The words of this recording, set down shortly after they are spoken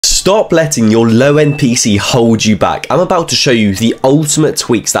Stop letting your low-end PC hold you back. I'm about to show you the ultimate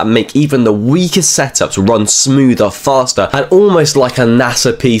tweaks that make even the weakest setups run smoother, faster, and almost like a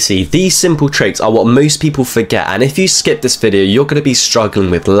NASA PC. These simple traits are what most people forget, and if you skip this video, you're going to be struggling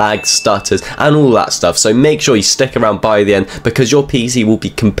with lag, stutters, and all that stuff. So make sure you stick around by the end because your PC will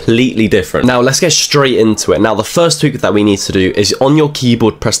be completely different. Now let's get straight into it. Now the first tweak that we need to do is on your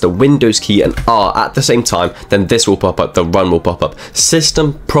keyboard, press the Windows key and R at the same time, then this will pop up, the run will pop up.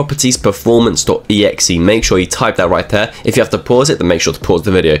 System properties performance.exe. Make sure you type that right there. If you have to pause it, then make sure to pause the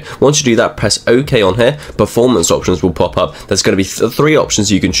video. Once you do that, press OK on here. Performance options will pop up. There's going to be three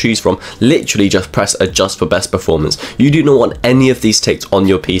options you can choose from. Literally just press adjust for best performance. You do not want any of these ticked on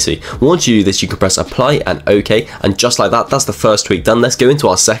your PC. Once you do this, you can press apply and OK, and just like that, that's the first tweak done. Let's go into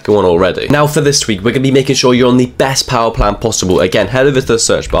our second one already. Now for this tweak, we're going to be making sure you're on the best power plan possible. Again, head over to the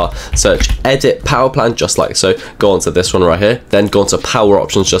search bar, search edit power plan just like so, go onto this one right here, then go onto power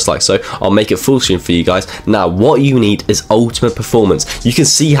options just like so. I'll make it full screen for you guys. Now what you need is ultimate performance. You can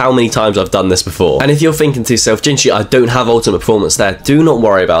see how many times I've done this before, and if you're thinking to yourself, Jinchi, I don't have ultimate performance there, do not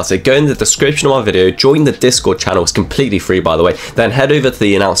worry about it. Go in the description of my video, join the Discord channel, it's completely free by the way, then head over to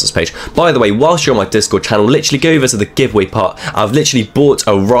the announcements page. By the way, whilst you're on my Discord channel, literally go over to the giveaway part. I've literally bought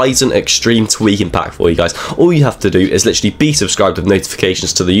a Ryzen Extreme tweaking pack for you guys. All you have to do is literally be subscribed with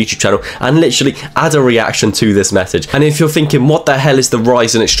notifications to the YouTube channel and literally add a reaction to this message. And if you're thinking, what the hell is the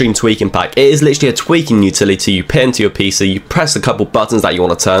Ryzen Extreme tweaking pack? It is literally a tweaking utility. You put into your PC, you press a couple buttons that you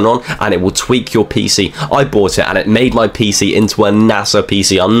want to turn on, and it will tweak your PC. I bought it and it made my PC into a NASA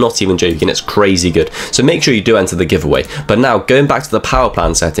PC. I'm not even joking, it's crazy good. So make sure you do enter the giveaway. But now going back to the power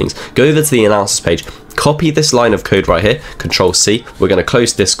plan settings, go over to the announcements page, copy this line of code right here, Control C. We're going to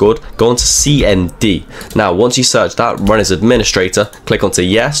close Discord, go on to CND. Now once you search that, run as administrator, click onto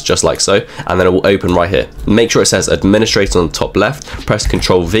yes, just like so, and then it will open right here. Make sure it says administrator on the top left, press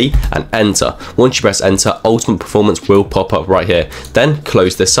Control V and enter. Once you press enter, ultimate performance will pop up right here. Then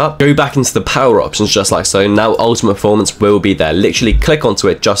close this up, go back into the power options just like so. Now ultimate performance will be there. Literally click onto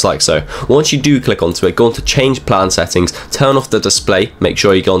it just like so. Once you do click onto it, go on to change plan settings, turn off the display, make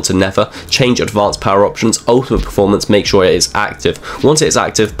sure you go on to never, change advanced power options, ultimate performance, make sure it is active. Once it is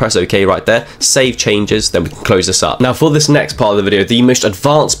active, press OK right there, save changes, then we can close this up. Now for this next part of the video, the most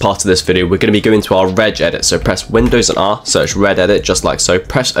advanced part of this video, we're going to be going to our reg edit. So press Windows and R, search reg edit just like so,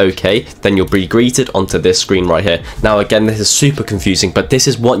 press OK, then you'll be greeted onto this screen right here. Now again, this is super confusing, but this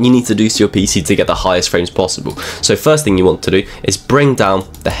is what you need to do to your PC to get the highest frames possible. So first thing you want to do is bring down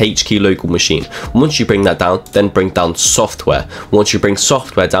the H key local machine. Once you bring that down, then bring down software. Once you bring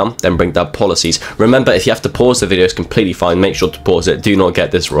software down, then bring down policies. Remember, if you have to pause the video, it's completely fine. Make sure to pause it. Do not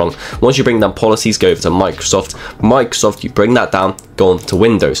get this wrong. Once you bring down policies, go over to Microsoft, you bring that down, go on to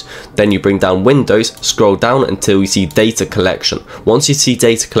Windows. Then you bring down Windows, scroll down until you see data collection. Once you see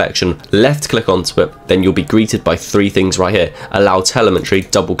data collection, left click onto it, then you'll be greeted by three things right here. Allow telemetry,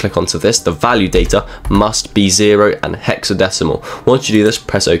 double click onto this. The value data must be 0 and hexadecimal. Once you do this,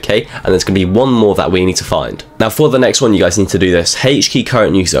 press OK, and there's going to be one more that we need to find. Now for the next one, you guys need to do this. H key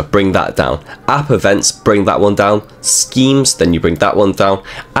current user, bring that down. App events, bring that one down. Schemes, then you bring that one down.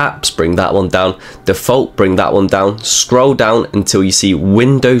 Apps, bring that one down. Default, bring that one down. Scroll down until you see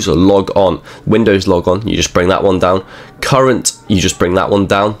Windows log on. Windows log on, you just bring that one down. Current, you just bring that one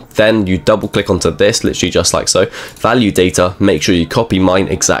down. Then you double click onto this, literally just like so. Value data, make sure you copy mine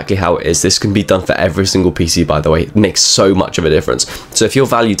exactly how it is. This can be done for every single PC, by the way. It makes so much of a difference. So if your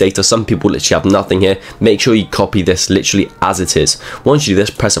value data, some people literally have nothing here, make sure you copy this literally as it is. Once you do this,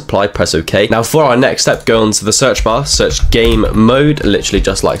 press apply, press OK. Now for our next step, go onto the search bar, search game mode, literally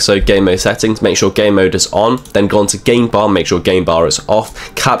just like so. Game mode settings, make sure game mode is on. Then go onto game bar, make sure game bar is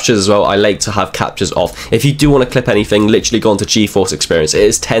off. Captures as well, I like to have captures off. If you do want to clip anything, literally go onto GeForce Experience. It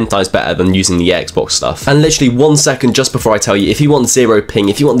is 10 times better than using the Xbox stuff. And literally 1 second just before I tell you, if you want 0 ping,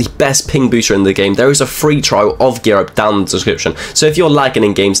 if you want the best ping booster in the game, there is a free trial of GearUp down in the description. So if you're lagging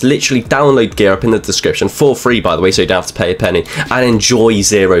in games, literally download GearUp in the description for free, by the way, so you don't have to pay a penny, and enjoy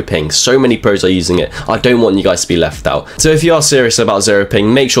 0 ping. So many pros are using it. I don't want you guys to be left out. So if you are serious about 0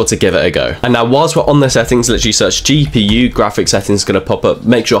 ping, make sure to give it a go. And now whilst we're on the settings, literally search GPU, graphics settings is going to pop up.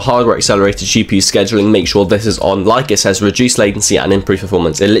 Make sure hardware accelerated GPU scheduling, make sure this is on. Like it says, reduce latency and improve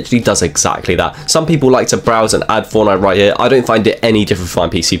performance. It literally does exactly that. Some people like to browse and add Fortnite right here. I don't find it any different for my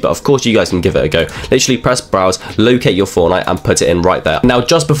PC, but of course you guys can give it a go. Literally press browse, locate your Fortnite and put it in right right there. Now,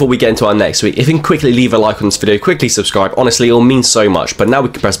 just before we get into our next tweak, if you can quickly leave a like on this video, quickly subscribe, honestly, it will mean so much. But now we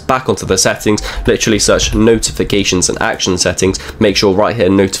can press back onto the settings, literally search notifications and action settings. Make sure right here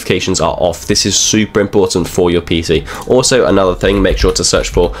notifications are off. This is super important for your PC. Also, another thing, make sure to search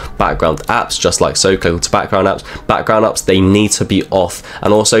for background apps, just like so. Click to background apps. Background apps, they need to be off.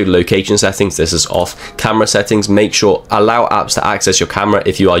 And also location settings, this is off. Camera settings, make sure allow apps to access your camera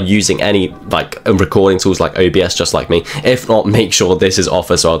if you are using any like recording tools like OBS, just like me. If not, make sure this is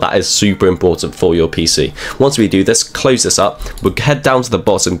off as well. That is super important for your PC. Once we do this, close this up. We'll head down to the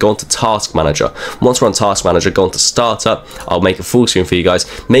bottom, go into Task Manager. Once we're on Task Manager, go into Startup. I'll make a full screen for you guys.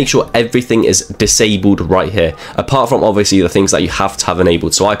 Make sure everything is disabled right here, apart from obviously the things that you have to have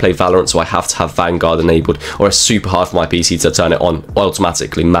enabled. So I play Valorant, so I have to have Vanguard enabled, or it's super hard for my PC to turn it on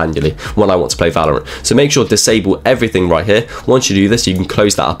automatically manually when I want to play Valorant. So make sure disable everything right here. Once you do this, you can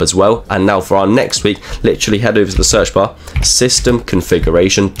close that up as well. And now for our next week, literally head over to the search bar, System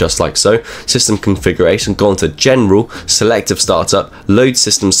Configuration, just like so. System Configuration, go into General, Selective Startup, Load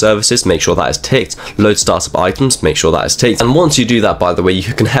System Services, make sure that is ticked, Load Startup Items, make sure that is ticked. And once you do that, by the way, you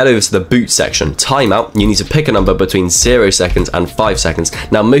can head over to the boot section. Timeout, you need to pick a number between 0 seconds and 5 seconds.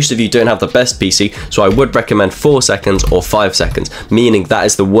 Now, most of you don't have the best PC, so I would recommend 4 seconds or 5 seconds, meaning that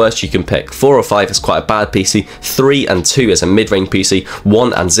is the worst you can pick. 4 or 5 is quite a bad PC, 3 and 2 is a mid-range PC,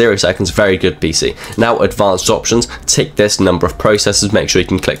 1 and 0 seconds, very good PC. Now, advanced options, tick this number of processes, make sure you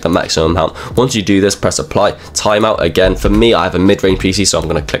can click the maximum amount. Once you do this, press apply. Timeout, again, for me, I have a mid-range PC, so I'm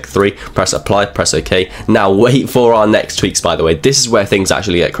going to click 3, press apply, press OK. Now, wait for our next tweaks, by the way. This is where things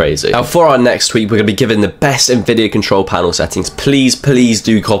actually get crazy. Now, for our next tweak, we're going to be given the best NVIDIA control panel settings. Please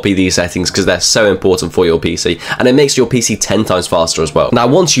do copy these settings because they're so important for your PC, and it makes your PC 10 times faster as well. Now,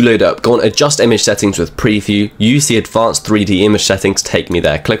 once you load up, go on adjust image settings with preview, use the advanced 3D image settings, take me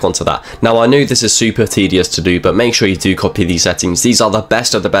there, click onto that. Now, I know this is super tedious to do, but make sure you do copy these settings. These are the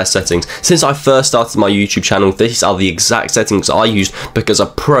best of the best settings. Since I first started my YouTube channel, these are the exact settings I used because a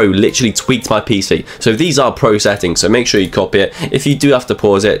pro literally tweaked my PC. So these are pro settings, so make sure you copy it. If you do have to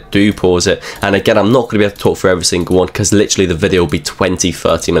pause it, do pause it. And again, I'm not going to be able to talk through every single one because literally the video will be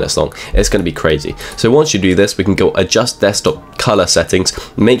 20-30 minutes long. It's going to be crazy. So once you do this, we can go adjust desktop color settings.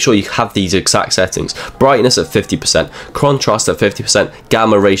 Make sure you have these exact settings. Brightness at 50%, contrast at 50%,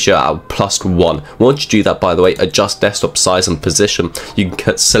 gamma ratio at +1. Once you do that, by the way, adjust desktop size and position. You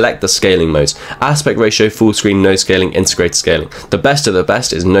can select the scaling modes. Aspect ratio, full screen, no scaling, integrated scaling. The best of the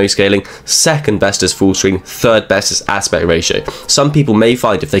best is no scaling. Second best is full screen. Third best is aspect ratio. Some people may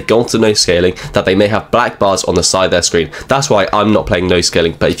find if they go to no scaling that they may have black bars on the side of their screen. That's why I'm not playing no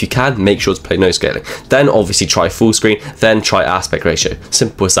scaling, but if you can, make sure to play no scaling. Then obviously try full screen, then try aspect ratio.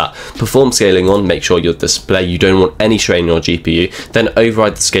 Simple as that. Perform scaling on, make sure your display, you don't want any strain on your GPU. Then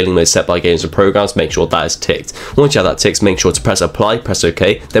override the scaling mode set by games and programs, make sure that is ticked. Once you have that ticked, make sure to press apply, press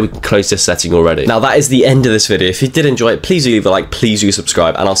OK, then we can close this setting already. Now that is the end of this video. If you did enjoy it, please do leave a like, please do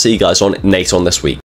subscribe, and I'll see you guys on later on this week.